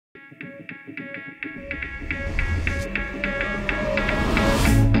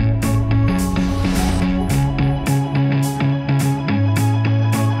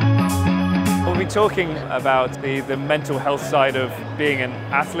talking about the mental health side of being an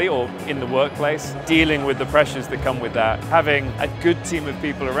athlete or in the workplace, dealing with the pressures that come with that. Having a good team of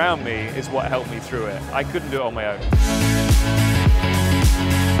people around me is what helped me through it. I couldn't do it on my own.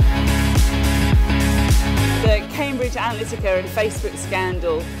 The Cambridge Analytica and Facebook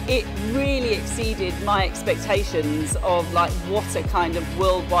scandal, it really exceeded my expectations of like what a kind of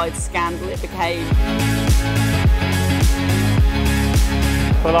worldwide scandal it became.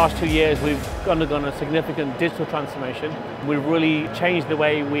 For the last 2 years, we've undergone a significant digital transformation. We've really changed the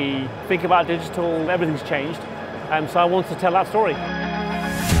way we think about digital. Everything's changed. So I want to tell that story.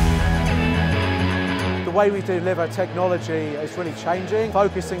 The way we deliver technology is really changing,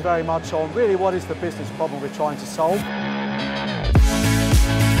 focusing very much on really what is the business problem we're trying to solve.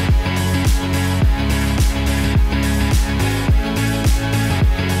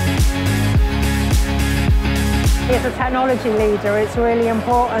 As a technology leader, it's really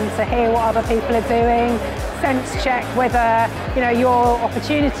important to hear what other people are doing, sense check whether, your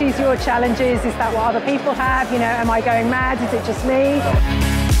opportunities, your challenges, is that what other people have? Am I going mad? Is it just me?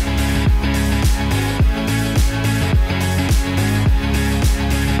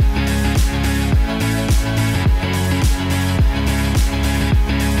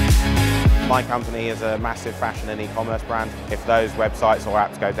 My company is a massive fashion and e-commerce brand. If those websites or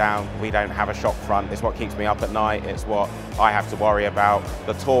apps go down, we don't have a shop front. It's what keeps me up at night. It's what I have to worry about.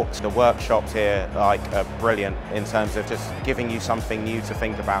 The talks, the workshops here are brilliant in terms of just giving you something new to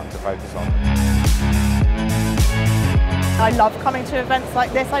think about and to focus on. I love coming to events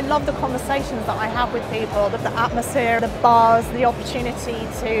like this. I love the conversations that I have with people, the atmosphere, the buzz, the opportunity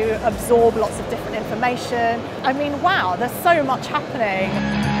to absorb lots of different information. I mean, wow, there's so much happening.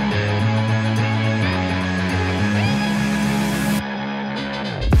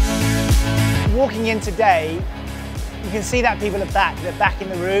 Walking in today, you can see that people are back. They're back in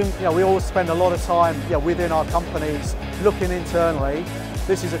the room. We all spend a lot of time within our companies looking internally.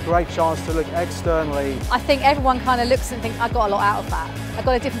 This is a great chance to look externally. I think everyone kind of looks and thinks, I got a lot out of that. I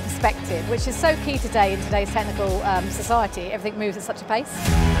got a different perspective, which is so key today in today's technical society. Everything moves at such a pace.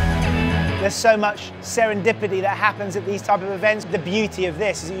 There's so much serendipity that happens at these type of events. The beauty of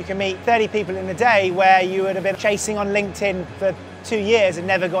this is that you can meet 30 people in a day where you would have been chasing on LinkedIn for 2 years and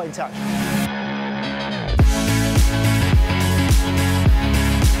never got in touch.